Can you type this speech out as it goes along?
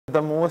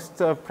The most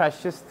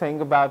precious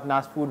thing about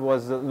NUST food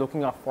was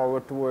looking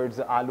forward towards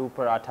aloo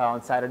paratha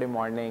on Saturday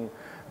morning.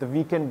 The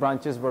weekend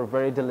brunches were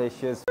very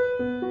delicious.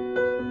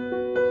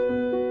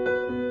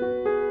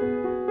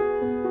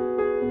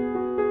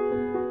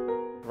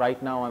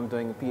 Right now I'm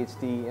doing a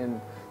PhD in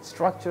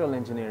structural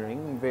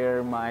engineering,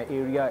 where my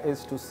area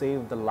is to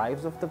save the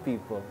lives of the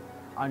people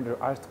under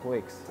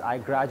earthquakes. I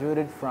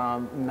graduated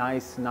from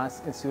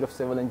NUST Institute of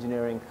Civil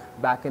Engineering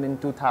back in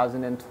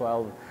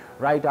 2012.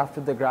 Right after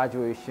the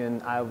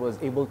graduation, I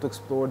was able to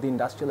explore the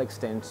industrial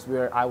extents,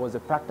 where I was a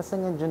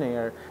practicing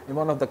engineer in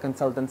one of the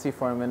consultancy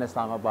firm in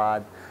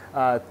Islamabad.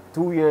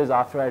 2 years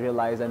after I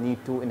realized I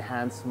need to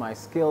enhance my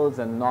skills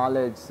and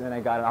knowledge, and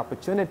I got an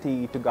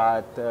opportunity to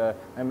get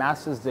a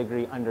master's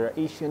degree under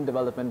Asian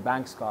Development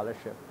Bank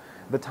scholarship.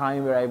 The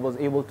time where I was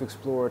able to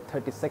explore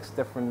 36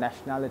 different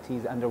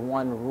nationalities under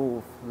one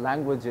roof,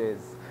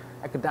 languages,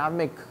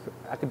 academic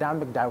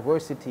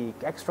diversity,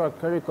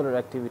 extracurricular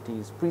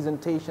activities,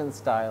 presentation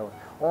style,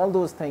 all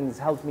those things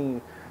helped me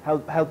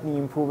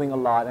improving a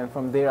lot. And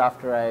from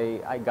thereafter,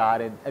 I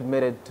got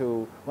admitted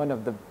to one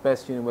of the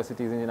best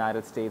universities in the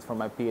United States for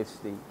my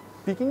PhD.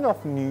 Speaking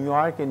of New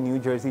York and New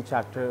Jersey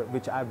chapter,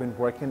 which I've been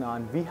working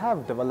on, we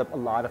have developed a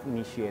lot of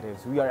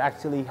initiatives. We are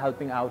actually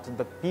helping out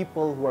the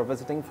people who are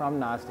visiting from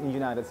NUST in the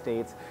United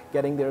States,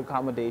 getting their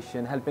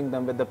accommodation, helping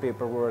them with the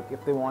paperwork.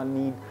 If they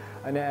need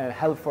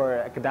help for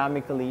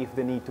academically, if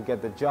they need to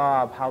get the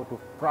job, how to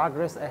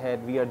progress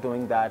ahead, we are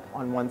doing that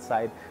on one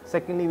side.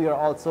 Secondly, we are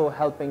also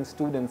helping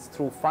students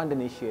through fund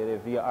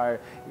initiative. We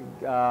are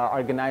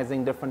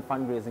organizing different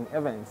fundraising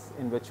events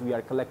in which we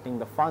are collecting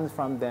the funds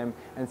from them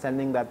and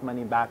sending that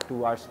money back to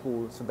our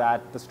school, so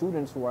that the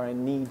students who are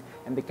in need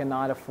and they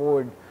cannot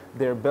afford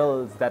their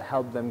bills, that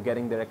help them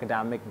getting their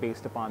academic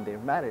based upon their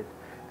merit.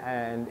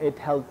 And it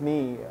helped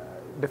me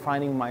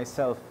defining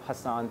myself.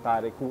 Hasan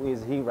Tariq, who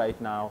is he right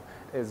now,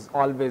 is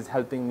always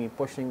helping me,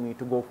 pushing me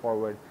to go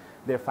forward.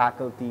 Their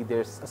faculty,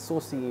 their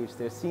associates,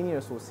 their senior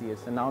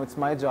associates, and now it's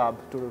my job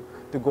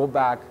to go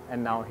back,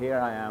 and now here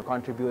I am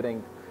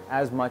contributing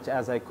as much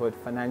as I could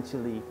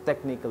financially,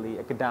 technically,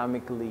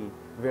 academically.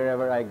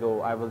 Wherever I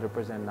go, I will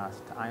represent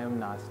NUST. I am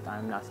NUST, I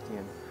am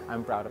NUSTian.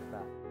 I'm proud of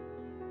that.